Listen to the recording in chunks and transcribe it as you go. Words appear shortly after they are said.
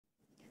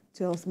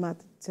To Health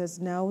Matters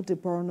now, the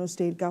Borno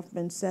State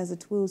Government says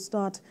it will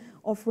start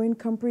offering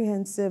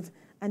comprehensive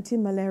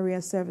anti-malaria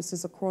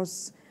services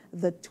across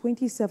the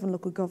 27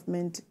 local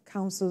government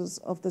councils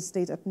of the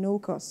state at no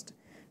cost.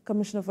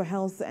 Commissioner for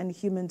Health and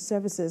Human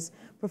Services,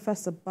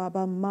 Professor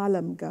Baba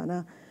Malam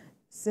Gana,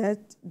 said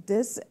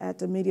this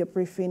at a media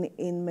briefing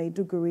in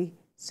Maiduguri.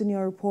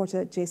 Senior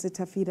reporter J.C.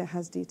 Tafida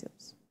has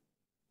details.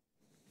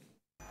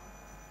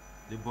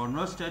 The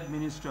Borno State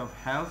Ministry of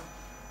Health,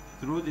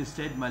 through the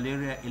State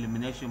Malaria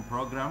Elimination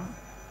Program,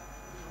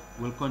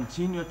 will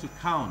continue to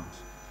count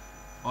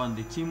on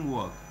the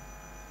teamwork,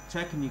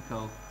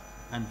 technical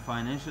and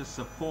financial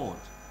support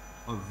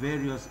of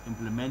various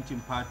implementing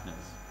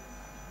partners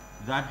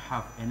that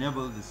have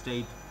enabled the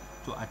state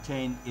to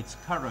attain its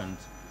current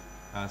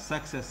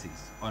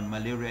successes on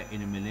malaria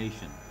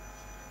elimination.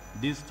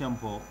 This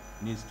tempo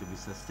needs to be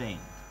sustained.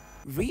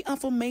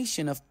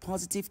 Reaffirmation of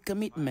positive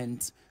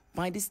commitment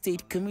by the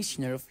State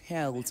Commissioner of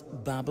Health,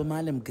 Baba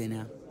Malam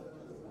Gana.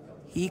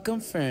 He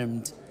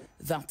confirmed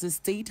that the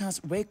state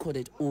has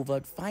recorded over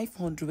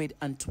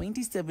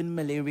 527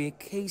 malaria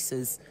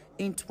cases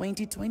in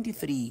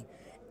 2023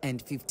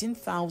 and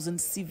 15,000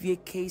 severe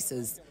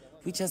cases,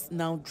 which has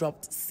now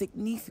dropped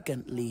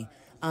significantly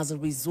as a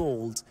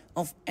result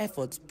of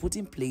efforts put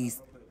in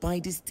place by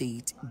the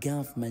state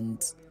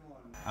government.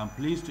 I'm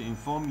pleased to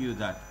inform you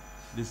that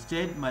the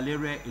State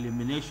Malaria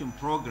Elimination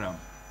Program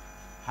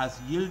has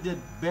yielded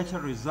better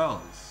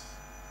results,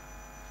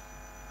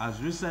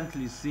 as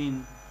recently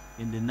seen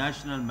in the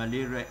National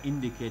Malaria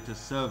Indicator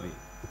Survey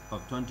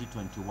of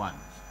 2021.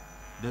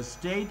 The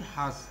state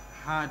has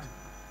had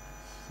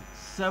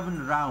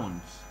 7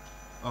 rounds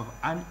of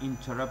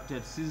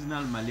uninterrupted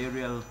seasonal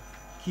malarial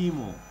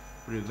chemo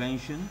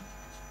prevention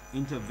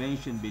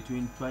intervention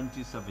between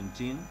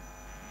 2017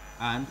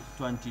 and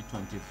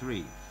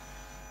 2023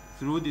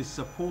 through the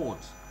support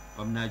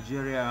of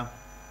Nigeria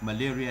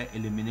Malaria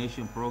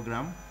Elimination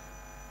Program,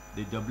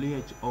 the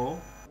WHO.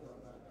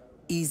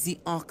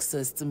 Easy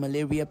access to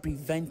malaria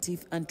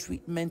preventive and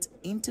treatment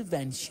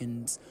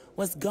interventions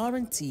was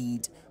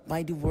guaranteed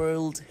by the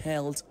World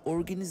Health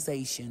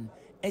Organization,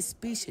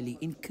 especially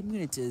in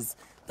communities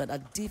that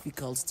are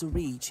difficult to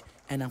reach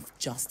and have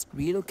just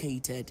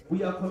relocated.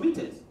 We are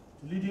committed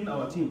to leading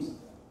our teams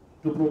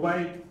to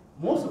provide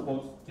more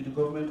support to the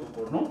government of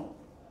Borno,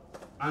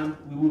 and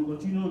we will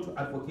continue to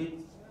advocate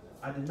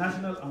at the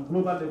national and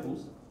global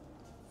levels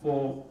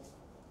for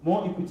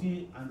more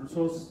equity and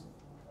resource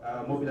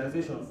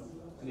mobilization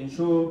to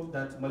ensure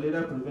that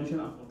malaria prevention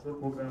and control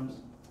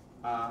programs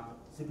are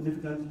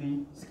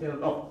significantly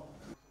scaled up.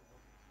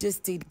 The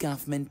state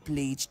government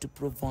pledged to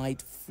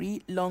provide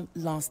free,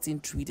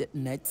 long-lasting treated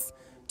nets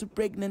to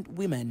pregnant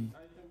women,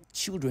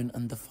 children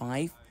under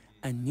 5,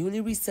 and newly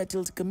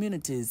resettled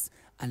communities,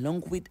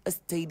 along with a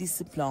steady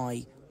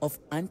supply of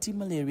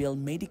anti-malarial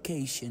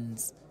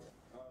medications.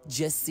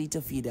 Jessie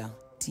Tafida,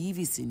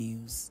 TVC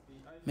News,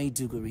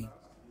 Maiduguri.